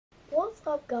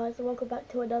What's up guys, and welcome back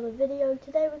to another video.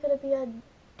 Today we're going to be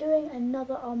doing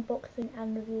another unboxing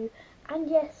and review, and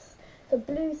yes, the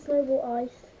blue Snowball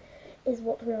Ice is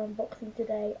what we're unboxing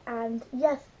today. And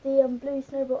yes, the blue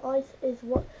Snowball Ice is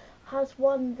what has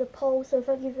won the poll, so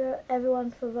thank you for everyone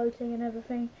for voting and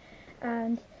everything.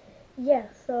 And yeah,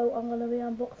 so I'm going to be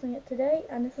unboxing it today,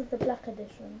 and this is the black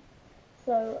edition.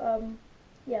 So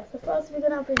yeah, so first we're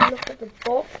going to have a look at the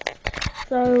box.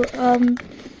 So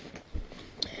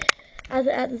as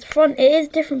at the front, it is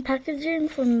different packaging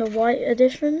from the white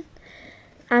edition,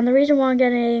 and the reason why I'm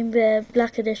getting the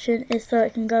black edition is so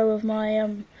it can go with my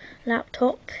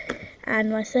laptop and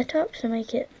my setup to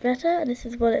make it better. And this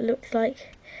is what it looks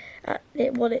like,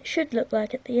 what it should look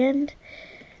like at the end,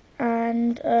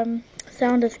 and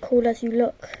sound as cool as you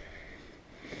look.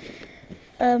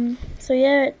 So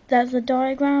yeah, that's the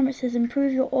diagram. It says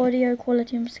improve your audio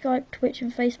quality on Skype, Twitch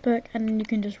and Facebook, and you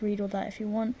can just read all that if you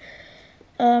want.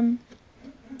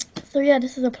 So yeah,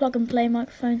 this is a plug and play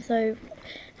microphone, so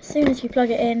as soon as you plug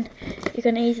it in, you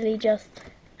can easily just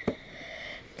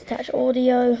attach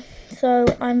audio. So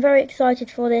I'm very excited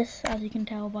for this, as you can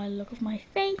tell by the look of my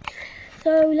face.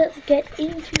 So let's get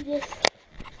into this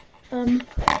right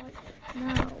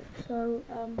now. So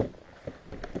I'm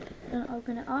gonna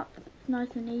open it up. It's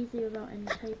nice and easy without any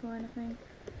tape or anything.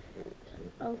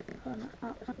 Just open it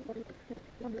up.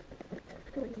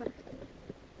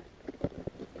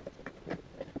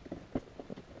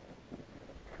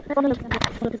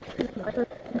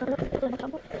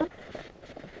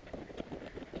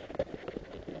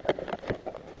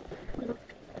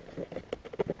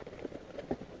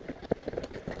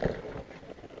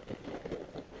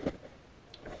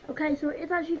 Okay, so it's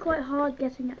actually quite hard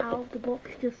getting it out of the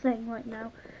box, just saying right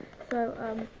now. So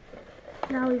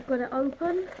now we've got it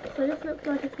open. So this looks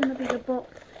like it's going to be the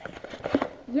box.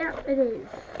 Yep, it is.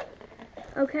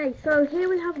 Okay, so here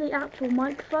we have the actual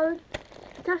microphone.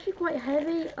 It's actually quite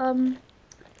heavy. I'm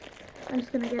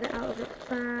just going to get it out of its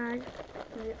bag.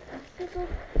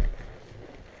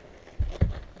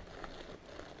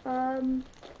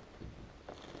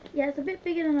 Yeah, it's a bit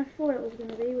bigger than I thought it was going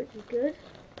to be, which is good.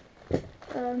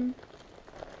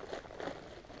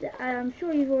 I'm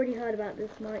sure you've already heard about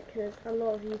this mic because a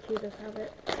lot of YouTubers have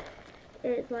it.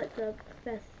 It's like the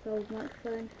best sold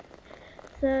microphone.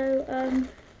 So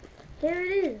here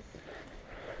it is.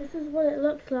 This is what it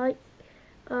looks like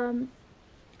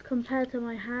compared to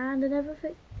my hand and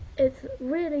everything. It's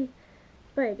really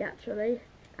big actually,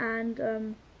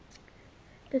 and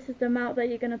this is the mount that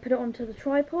you're going to put it onto the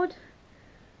tripod,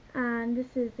 and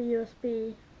this is the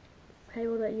USB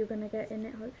cable that you're going to get in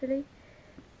it hopefully.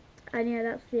 And yeah,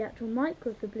 that's the actual mic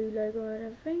with the blue logo and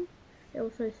everything. It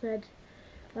also said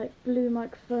like blue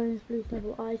microphones, blue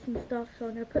Snowball Ice and stuff. So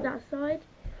I'm going to put that aside,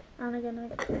 and I'm going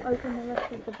to open the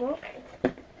rest of the box.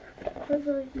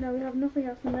 Hopefully, no, we have nothing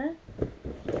else in there.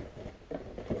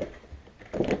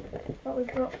 But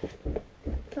we've got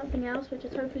something else, which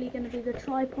is hopefully going to be the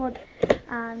tripod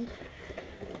and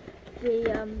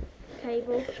the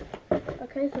cable.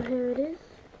 Okay, so here it is.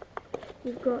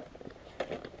 We've got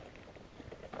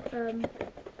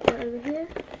right over here.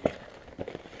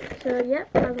 So yep,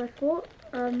 as I thought,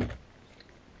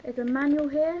 there's a manual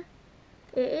here.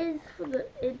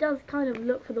 It does kind of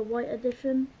look for the white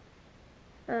edition.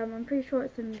 I'm pretty sure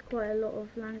it's in quite a lot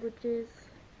of languages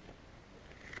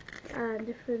and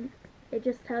different. It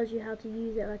just tells you how to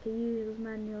use it, like a user's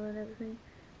manual and everything,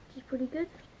 which is pretty good.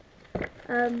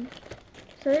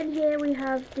 So in here we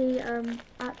have the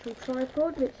actual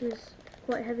tripod, which is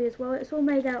quite heavy as well. It's all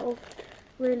made out of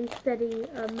really steady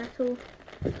metal,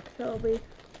 so it'll be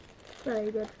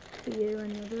very good for you when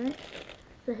you're doing it.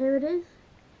 So here it is.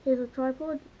 Here's a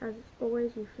tripod. As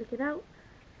always, you flick it out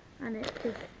and it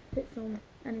just fits on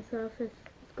any surface.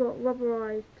 It's got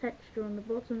rubberized texture on the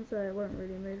bottom, so it won't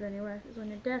really move anywhere if it's on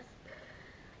your desk.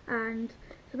 And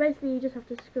so basically you just have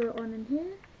to screw it on in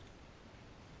here.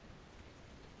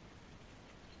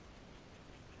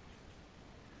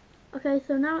 Okay,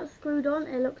 so now it's screwed on,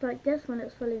 it looks like this when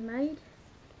it's fully made.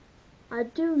 I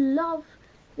do love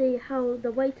the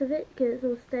weight of it, because it's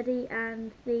all steady,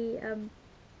 and the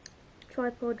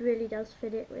tripod really does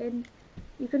fit it in.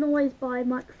 You can always buy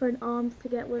microphone arms to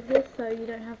get with this, so you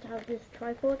don't have to have this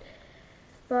tripod.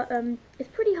 But it's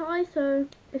pretty high, so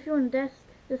if you're on a desk,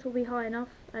 this will be high enough,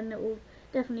 and it will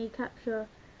definitely capture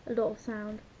a lot of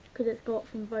sound, because it's got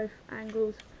from both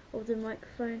angles of the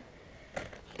microphone.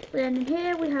 Then in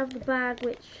here we have the bag,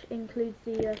 which includes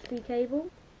the USB cable.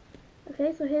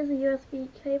 Okay, so here's the USB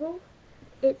cable.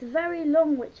 It's very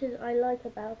long, which is I like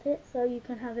about it, so you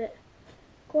can have it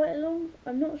quite long.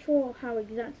 I'm not sure how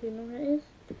exactly long it is.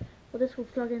 Well, this will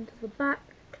plug into the back.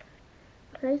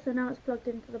 Okay, so now it's plugged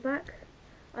into the back.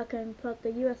 I can plug the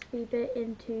USB bit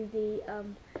into the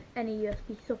any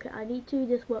USB socket I need to.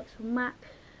 This works for Mac,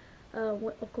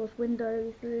 of course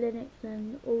Windows, Linux,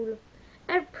 and all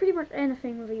of pretty much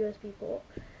anything with a USB port.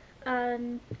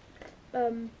 And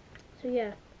so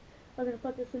yeah, I'm gonna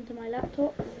plug this into my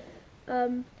laptop.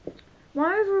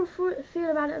 My overall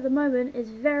feel about it at the moment is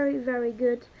very, very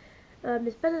good.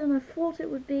 It's better than I thought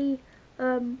it would be.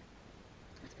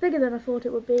 It's bigger than I thought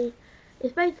it would be.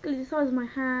 It's basically the size of my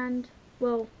hand.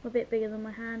 Well, a bit bigger than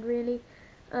my hand, really.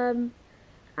 And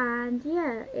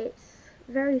yeah, it's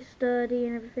very sturdy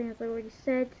and everything, as I already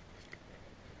said.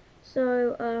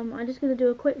 So I'm just going to do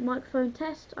a quick microphone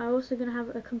test. I'm also going to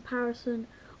have a comparison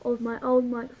of my old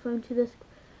microphone to this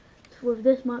with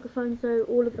this microphone, so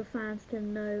all of the fans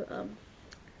can know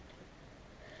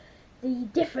the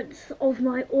difference of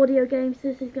my audio games.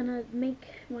 This is going to make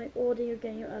my audio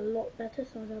game a lot better,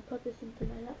 so I'm going to plug this into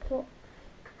my laptop.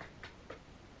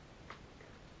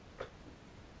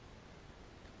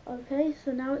 Okay,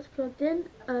 so now it's plugged in.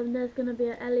 There's going to be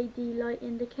an LED light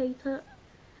indicator,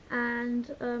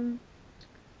 and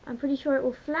I'm pretty sure it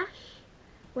will flash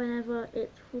whenever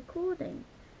it's recording.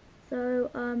 So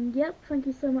yep, thank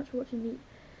you so much for watching the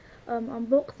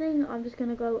unboxing. I'm just going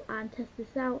to go and test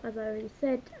this out, as I already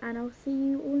said, and I'll see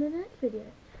you all in the next video.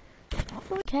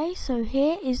 Okay, so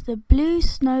here is the blue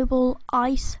Snowball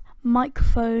Ice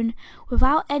microphone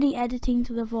without any editing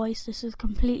to the voice. This is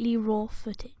completely raw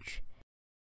footage.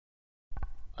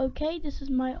 Okay, this is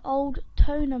my old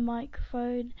toner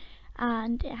microphone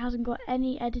and it hasn't got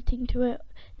any editing to it.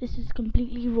 This is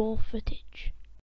completely raw footage.